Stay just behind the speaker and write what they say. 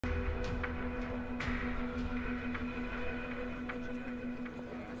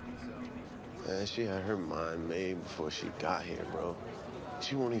Man, she had her mind made before she got here, bro.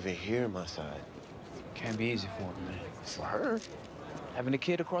 She won't even hear my side. Can't be easy for her, man. For her? Having a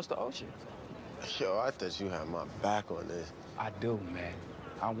kid across the ocean. Yo, I thought you had my back on this. I do, man.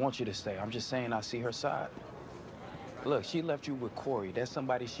 I want you to stay. I'm just saying I see her side. Look, she left you with Corey. That's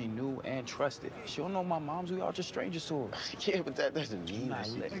somebody she knew and trusted. She don't know my moms. We all just strangers to her. Yeah, but that doesn't mean that.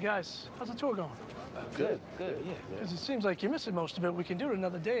 Hey, guys, how's the tour going? Good, yeah. Because it seems like you're missing most of it. We can do it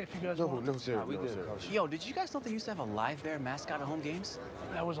another day if you guys want. No, sir. We no, good, sir. Coach. Yo, did you guys know they used to have a live bear mascot at home games?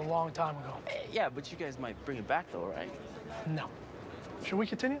 That was a long time ago. Yeah, but you guys might bring it back though, right? No. Should we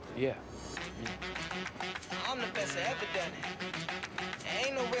continue? Yeah. I'm the best that ever done it.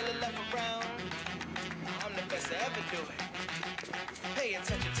 Ain't no really left around. I'm the best that ever do it. Pay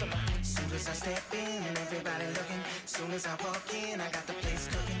attention to my. Soon as I step in, everybody looking. Soon as I walk in, I got the place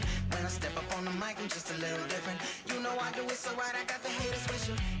cooking. When I step up on the mic, I'm just a little different. You know I do it so right, I got the haters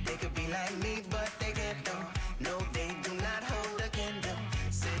wishing. They could be like me, but they can't do. No, they do not hold a candle.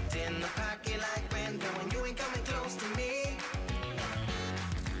 Sit in the pocket like Brando, and you ain't coming close to me.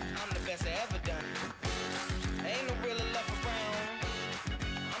 I'm the best that ever done it. Ain't no really left around.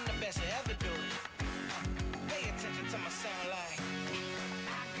 I'm the best that ever do it. Pay attention to my sound like.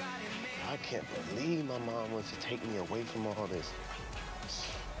 I can't believe my mom wants to take me away from all this.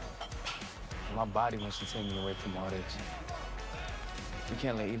 My body wants to take me away from all this. We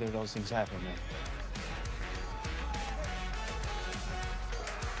can't let either of those things happen, man.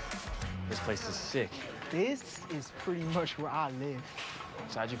 This place is sick. This is pretty much where I live.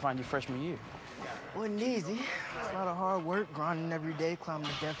 So how'd you find your freshman year? Wasn't easy. It's a lot of hard work, grinding every day, climbing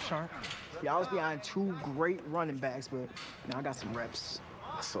the depth chart. Yeah, I was behind two great running backs, but now I got some reps.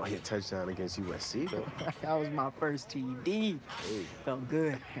 I saw your touchdown against USC, though. That was my first TD. Hey. Felt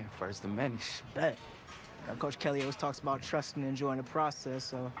good. First of many. Bet. Coach Kelly always talks about trusting and enjoying the process,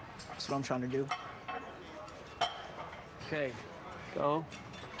 so that's what I'm trying to do. Okay, go.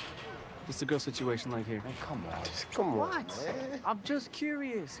 What's the girl situation like here? Man, come on. Come on, What? man. I'm just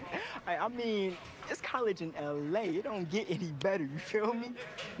curious. I mean, it's college in LA. It don't get any better, you feel me?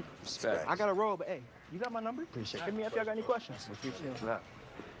 Respect. I gotta roll, but hey, you got my number? Appreciate it. Hit me up if y'all got any questions. Yeah.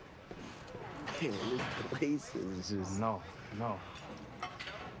 Damn, this place is just... No.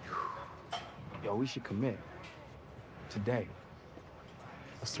 Yo, we should commit. Today.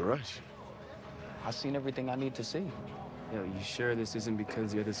 What's the rush? I've seen everything I need to see. Yo, you sure this isn't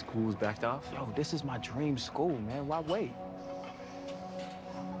because the other schools backed off? Yo, this is my dream school, man. Why wait?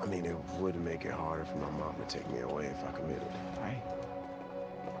 I mean, it would make it harder for my mom to take me away if I committed. Right?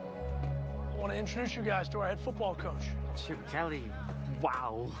 I want to introduce you guys to our head football coach. Chip Kelly.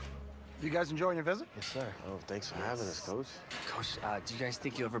 Wow. You guys enjoying your visit? Yes, sir. Oh, thanks for having us, Coach. Coach, do you guys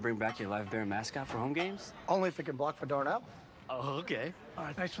think you'll ever bring back your live bear mascot for home games? Only if it can block for Darnell. Oh, okay. All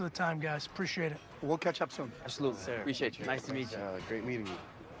right, thanks for the time, guys. Appreciate it. We'll catch up soon. Absolutely. Sir. Appreciate you. Nice to meet you. Great meeting you.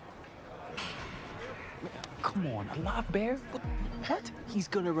 Come on, a live bear? What? He's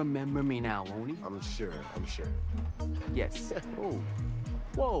gonna remember me now, won't he? I'm sure. Yes. Oh.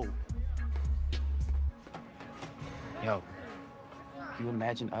 Whoa. Yo, you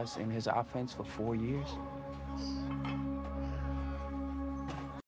imagine us in his offense for 4 years?